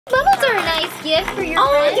Bubbles are a nice gift for your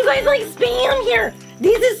friends. You guys like Spam here?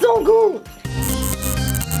 This is so good.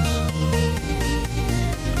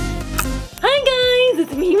 Hi guys,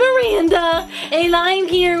 it's me Miranda, and I'm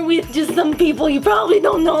here with just some people. You probably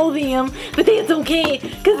don't know them, but that's okay,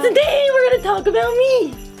 because today we're going to talk about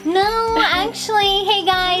me. No, actually, hey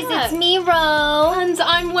guys, it's me, Ro. And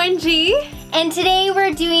I'm Wengie. And today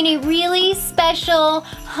we're doing a really special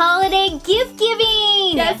holiday gift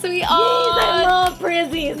giving. Yes, we are. Yes, I love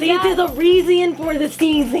presents. Yes. This is a reason for the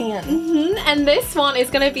season. And this one is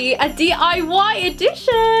going to be a DIY edition.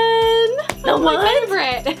 The my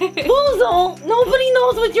what? favorite. Bozo, nobody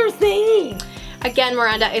knows what you're saying. Again,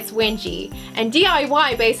 Miranda, it's Wengie. And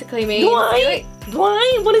DIY basically means... Dwight?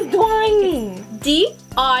 What does Dwight mean?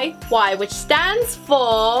 DIY, which stands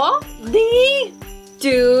for...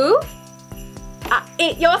 Do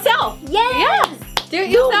it yourself. Yes. Do it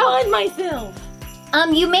yourself. what myself?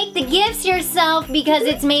 You make the gifts yourself because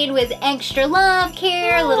it's made with extra love,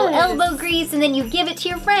 care, little elbow grease, and then you give it to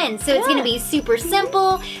your friends. So it's going to be super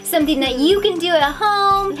simple, something that you can do at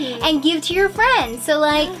home and give to your friends. So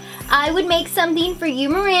like, I would make something for you,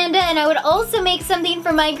 Miranda, and I would also make something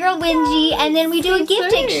for my girl, Wengie, and then we do a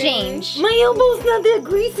gift exchange. My elbow's not that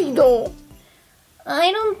greasy though.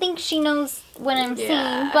 I don't think she knows what I'm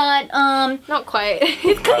saying, but Not quite.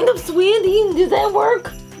 It's kind of sweaty. Does that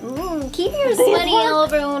work? Keep your sweaty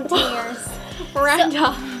elbow to yours.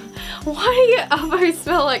 Miranda, why do your elbows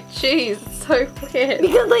smell like cheese? It's so weird.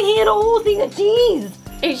 Because I had a whole thing of cheese.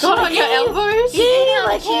 It got on your elbows? Yeah,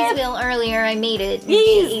 the cheese wheel earlier. I made it. And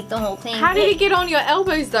she ate the whole thing. How did it get on your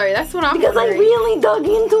elbows though? That's what I'm Because I wondering. really dug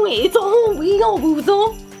into it. It's a whole wheel,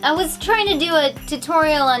 Bozo. I was trying to do a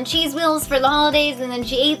tutorial on cheese wheels for the holidays, and then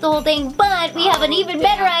she ate the whole thing. But we have an even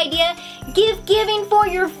better idea: gift giving for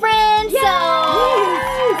your friends. So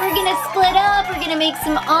we're gonna split up. We're gonna make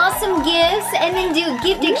some awesome gifts, and then do a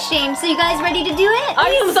gift exchange. So you guys ready to do it? I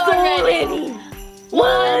am so ready.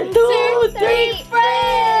 1, 2, 3,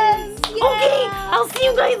 friends. Okay, I'll see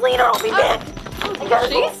you guys later. I'll be back. I gotta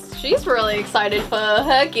go. She's really excited for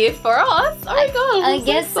her gift for us. Oh my god. I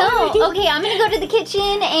guess so. Okay, I'm gonna go to the kitchen,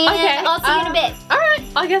 and I'll see you in a bit. Alright,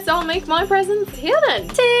 I guess I'll make my presents here then.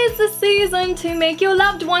 'Tis the season to make your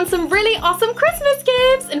loved ones some really awesome Christmas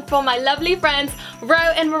gifts. And for my lovely friends, Ro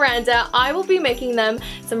and Miranda, I will be making them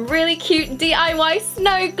some really cute DIY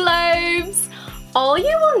snow globes. All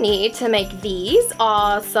you will need to make these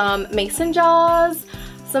are some mason jars,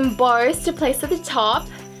 some bows to place at the top,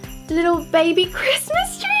 little baby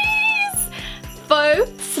Christmas trees,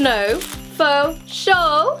 faux snow, faux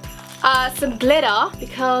shawl, some glitter,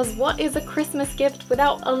 because what is a Christmas gift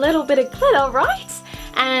without a little bit of glitter, right?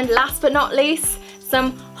 And last but not least,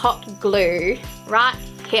 some hot glue right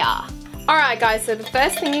here. Alright guys, so the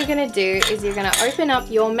first thing you're going to do is you're going to open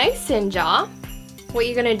up your mason jar. What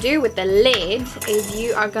you're going to do with the lid is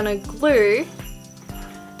you are going to glue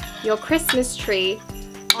your Christmas tree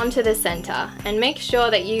onto the center, and make sure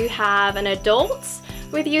that you have an adult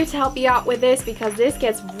with you to help you out with this, because this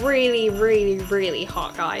gets really, really, really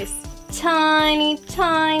hot, guys. Tiny,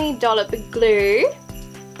 tiny dollop of glue,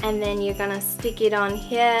 and then you're gonna stick it on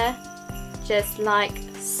here just like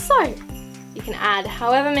so. You can add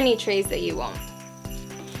however many trees that you want.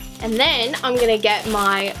 And then I'm gonna get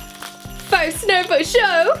my faux snow faux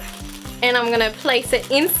show, and I'm gonna place it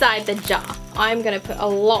inside the jar. I'm gonna put a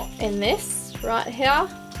lot in this right here.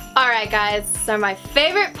 Alright guys, so my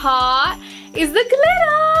favorite part is the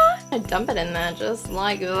glitter. I dump it in there just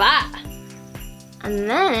like that. And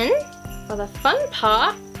then, for the fun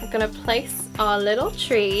part, I'm gonna place our little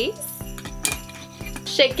trees.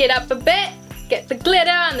 Shake it up a bit, get the glitter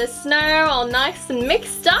and the snow all nice and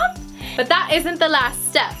mixed up. But that isn't the last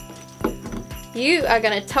step. You are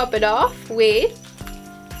gonna top it off with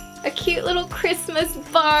a cute little Christmas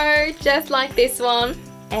bow, just like this one.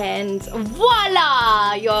 And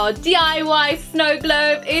voila! Your DIY snow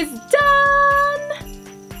globe is done!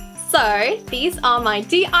 So, these are my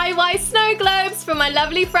DIY snow globes from my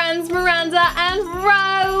lovely friends Miranda and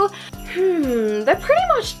Ro. They're pretty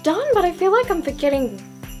much done, but I feel like I'm forgetting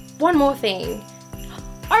one more thing.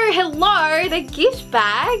 Oh, hello, they're gift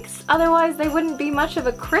bags. Otherwise, they wouldn't be much of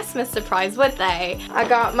a Christmas surprise, would they? I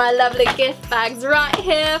got my lovely gift bags right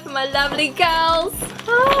here for my lovely girls.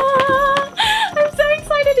 I'm so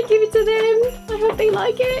excited to give it to them. I hope they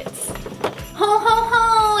like it. Ho, ho,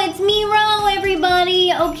 ho, it's me, Ro,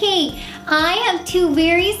 everybody. Okay, I have two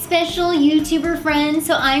very special YouTuber friends,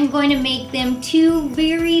 so I'm going to make them two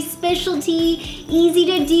very specialty, easy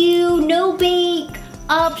to do, no bake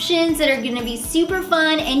options that are gonna be super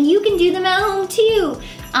fun, and you can do them at home too.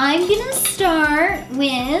 I'm gonna start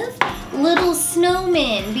with little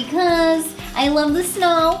snowmen because I love the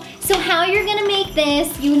snow. So how you're gonna make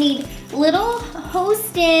this, you need little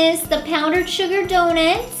Hostess, the powdered sugar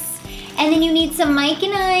donuts, and then you need some Mike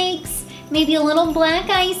and Ike's, maybe a little black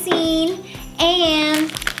icing,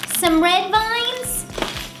 and some red vines,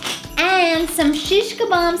 and some shish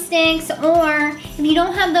kebab sticks, or if you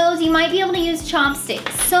don't have those, you might be able to use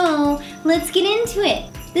chopsticks. So let's get into it.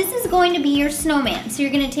 This is going to be your snowman. So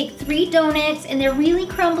you're gonna take 3 donuts, and they're really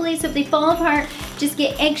crumbly, so if they fall apart, just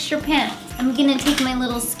get extra pounds. I'm gonna take my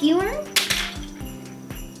little skewer,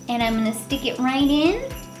 and I'm gonna stick it right in.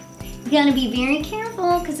 You gotta be very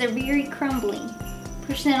careful because they're very crumbly.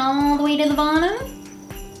 Push that all the way to the bottom.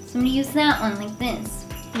 So I'm gonna use that one like this.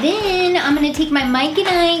 Then I'm gonna take my Mike and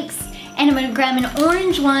Ike's, and I'm gonna grab an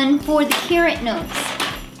orange one for the carrot notes.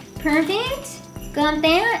 Perfect. Got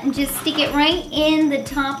that, and just stick it right in the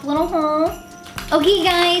top little hole. Okay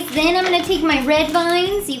guys, then I'm gonna take my red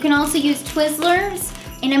vines. You can also use Twizzlers,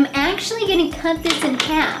 and I'm actually gonna cut this in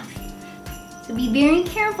half. So be very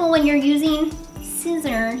careful when you're using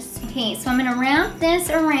scissors. Okay, so I'm gonna wrap this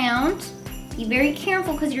around. Be very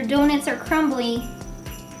careful because your donuts are crumbly.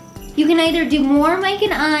 You can either do more Mike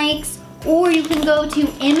and Ike's, or you can go to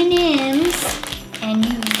M&M's and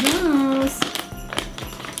use those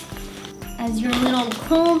as your little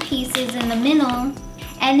coal pieces in the middle.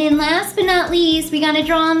 And then last but not least, we gotta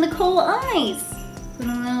draw on the coal eyes. Put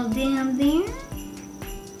a little dab there.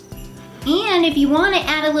 And if you wanna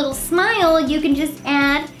add a little smile, you can just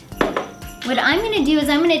add, what I'm gonna do is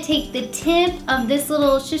I'm gonna take the tip of this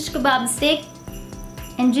little shish kebab stick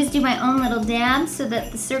and just do my own little dab so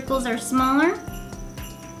that the circles are smaller.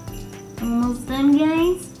 Almost done,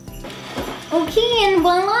 guys. Okay, and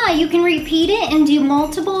voila, you can repeat it and do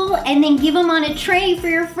multiple and then give them on a tray for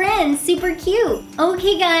your friends. Super cute.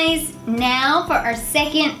 Okay guys, now for our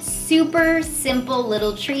second super simple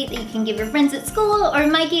little treat that you can give your friends at school, or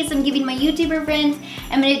in my case, I'm giving my YouTuber friends.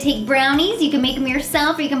 I'm gonna take brownies. You can make them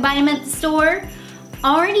yourself or you can buy them at the store.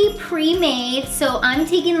 Already pre-made, so I'm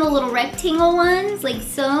taking the little rectangle ones like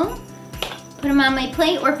so. Put them on my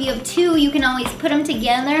plate, or if you have 2, you can always put them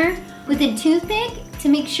together with a toothpick to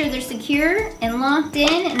make sure they're secure and locked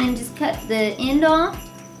in, and then just cut the end off.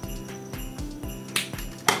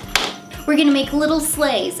 We're gonna make little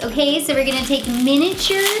sleighs, okay? So we're gonna take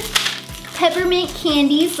miniature peppermint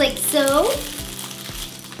candies like so,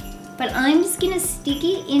 but I'm just gonna stick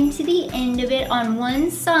it into the end of it on one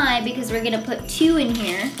side because we're gonna put 2 in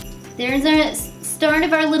here. There's our start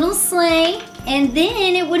of our little sleigh, and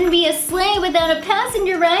then it wouldn't be a sleigh without a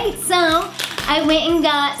passenger, right? So I went and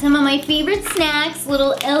got some of my favorite snacks,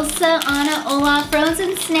 little Elsa, Anna, Olaf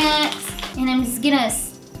frozen snacks, and I'm just gonna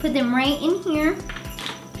put them right in here.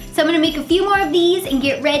 So I'm gonna make a few more of these and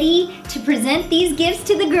get ready to present these gifts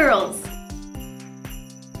to the girls.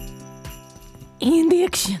 And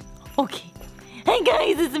action. Okay. Hey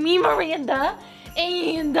guys, it's me, Miranda,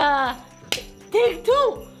 and take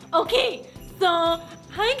 2. Okay, so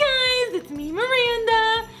hi guys, it's me,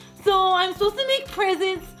 Miranda. So I'm supposed to make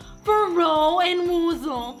presents for Ro and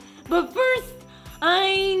Woozle, but first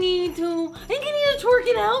I think I need to twerk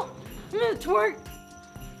it out. I'm gonna twerk.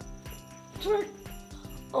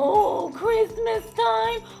 Oh, Christmas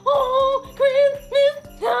time. Oh, Christmas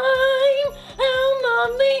time. How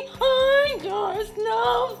lovely are your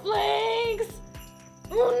snowflakes.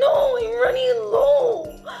 Oh no, I'm running low.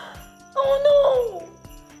 Oh no,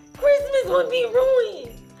 Christmas would be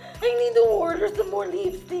ruined. I need to order some more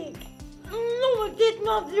lipstick. No, that's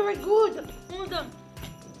not very good. Hold on.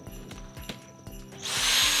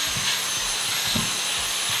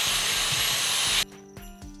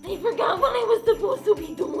 I forgot what I was supposed to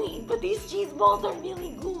be doing, but these cheese balls are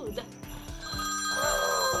really good.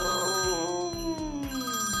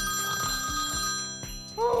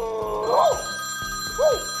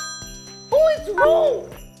 Oh, it's Ro.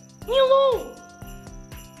 Hello.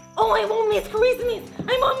 Oh, I won't miss Christmas.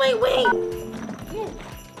 I'm on my way.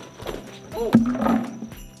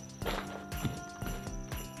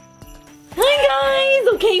 Hi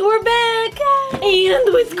guys! Okay, we're back! And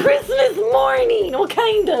it's Christmas morning! Well,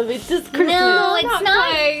 kind of. It's just Christmas. No, it's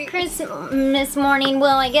not Christmas morning.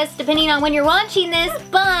 Well, I guess depending on when you're watching this,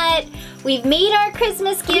 but we've made our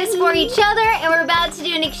Christmas gifts for each other and we're about to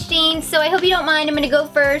do an exchange, so I hope you don't mind. I'm gonna go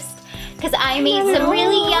first because I made some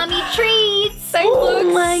really yummy treats. They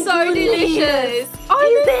look so delicious.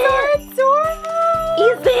 Oh, they're so adorable.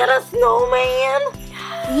 Is that a snowman?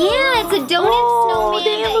 Yeah, it's a donut snowman.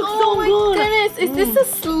 They look so good. Goodness, is this a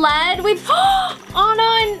sled with Anna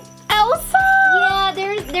and Elsa? Yeah,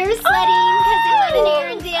 they're sledding because they live in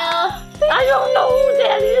Arendelle. I don't know who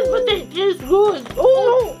that is, but they're just good.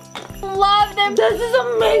 Oh, love them. this is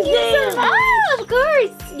amazing. Oh, of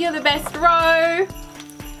course. You're the best, Ro.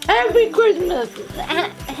 Happy Christmas.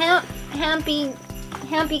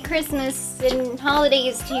 Happy Christmas and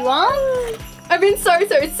holidays to you all. I've been so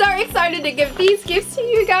excited to give these gifts to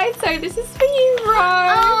you guys. So this is for you, Ro. Oh,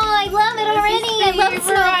 I love it already. I love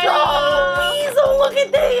snow. Oh, Weasel, look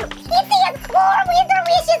at that. It's has 4 winter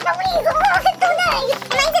wishes for Weasel. Oh, it's so nice.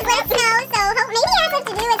 Mine just let snow, so maybe it has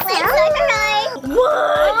something to do with snow.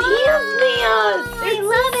 What is this? I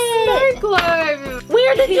love it. So glow.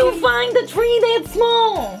 Where did you find the tree that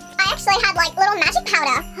small? I actually had like little magic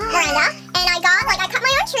powder, Miranda, and I cut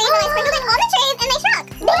my own trees and I sprinkled it on the trees and they shrunk.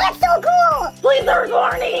 That's so cool. Blizzard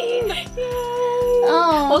warning.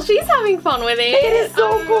 Oh, Well, she's having fun with it. It is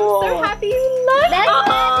so cool. So happy you love it. that's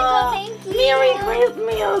magical. Thank you. Merry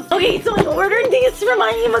Christmas. Okay, so I ordered this from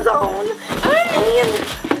my Amazon.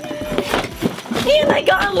 And I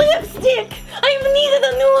got lipstick. I've needed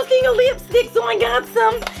a new thing of lipstick, so I got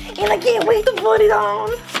some. And I can't wait to put it on.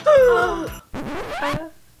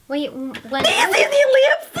 Wait, what? This is the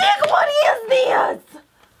lipstick? What is this?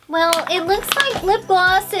 Well, it looks like lip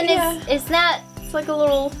gloss, and Yeah. it's not It's like a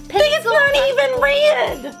little It's not even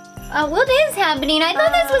red. what is happening? I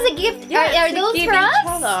thought this was a gift. Are to those give for each us?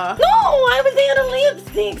 other. No, I was out of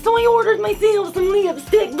lipstick, so I ordered myself some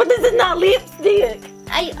lipstick. But this is not lipstick.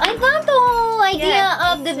 I thought the whole idea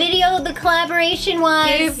of the video, the collaboration was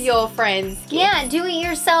Give your friends gifts. yeah, do it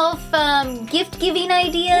yourself gift giving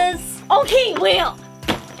ideas. Okay, well,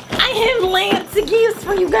 I have lots of gifts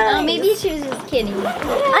for you guys. Oh, maybe she was just kidding.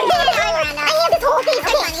 I have this whole thing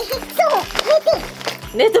for money.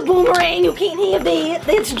 So, That's a boomerang. You can't have that.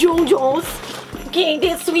 That's JoJo's. Okay,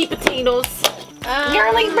 that's sweet potatoes.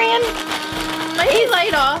 Garlic bread. Maybe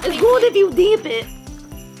later. It's good if you dip it.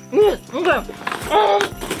 Yes. Okay.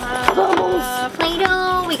 Bubbles.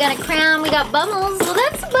 Play-Doh, we got a crown, we got bubbles. Well,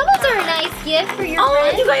 bubbles are a nice gift for your Oh,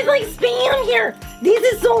 friend. you guys like Spam here? This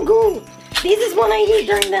is so good. This is what I eat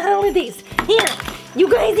during the holidays. Here, you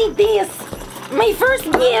guys eat this. My first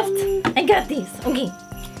gift. I got this. Okay.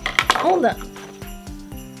 Hold up.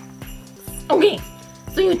 Okay.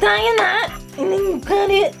 So you tie a knot and then you cut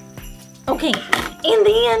it. Okay. And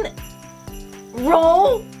then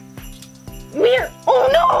roll. Oh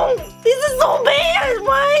no! This is so bad!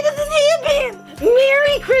 Why does this happen?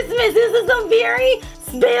 Merry Christmas! This is a very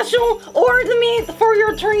special ornament for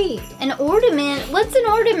your tree. An ornament? What's an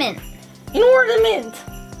ornament? An ornament.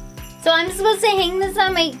 So I'm supposed to hang this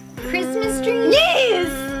on my Christmas tree?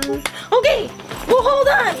 Yes! Okay, well hold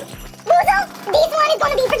on. Boozle, this one is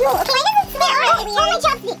gonna be for you. Okay, this is smell on my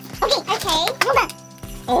chopsticks. Okay, hold on.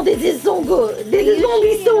 Oh, this is so good. This is gonna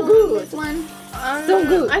be so good. This one. So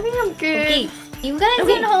good. I think I'm good. Okay. You guys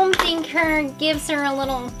Okay. at home think her gifts are a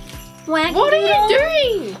little wacky? What are you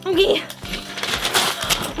doing? Okay.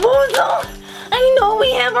 Boozle, I know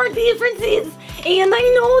we have our differences, and I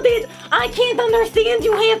know that I can't understand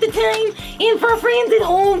you half the time, and for friends at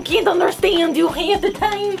home can't understand you half the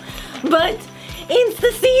time, but it's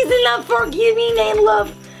the season of forgiving and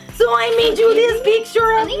love. So I made you this picture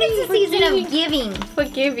I of think me. it's a season of giving.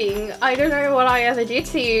 Forgiving. I don't know what I ever did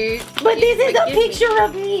to you. But this is a Forgive me. picture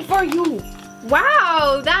of me for you.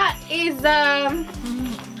 Wow, that is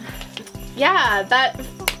yeah, that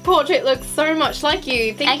portrait looks so much like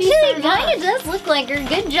you. Thank Actually, you so it much. kind of does look like her.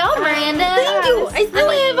 Good job, Miranda. Thank you. I still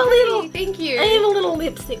have a little. Thank you. I have a little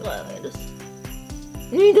lipstick left. I just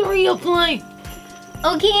need to reapply.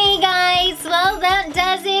 Okay, guys. Well, that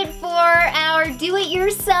does it for our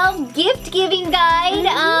do-it-yourself gift-giving guide.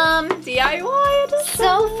 DIY.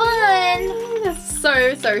 So fun.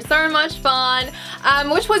 So much fun.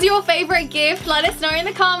 Which was your favorite gift? Let us know in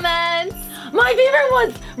the comments. My favorite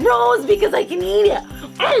was rose because I can eat it.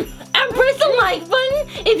 And press the like button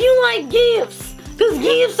if you like gifts, because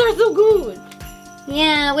gifts are so good.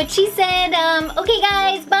 Yeah, what she said. Okay,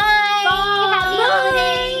 guys. Bye. Happy Bye.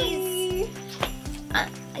 holidays.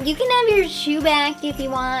 You can have your shoe back if you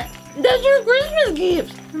want. That's your Christmas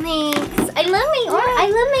gift. Thanks. I love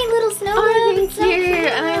my little snow Oh, globe. thank It's so you. cute.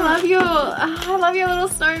 And I love your little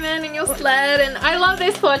snowman and your sled, and I love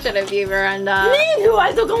this portrait of you, Miranda. Me too.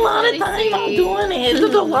 I took a lot of Really time on sweet. doing it. It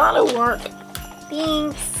took a lot of work.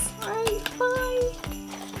 Thanks.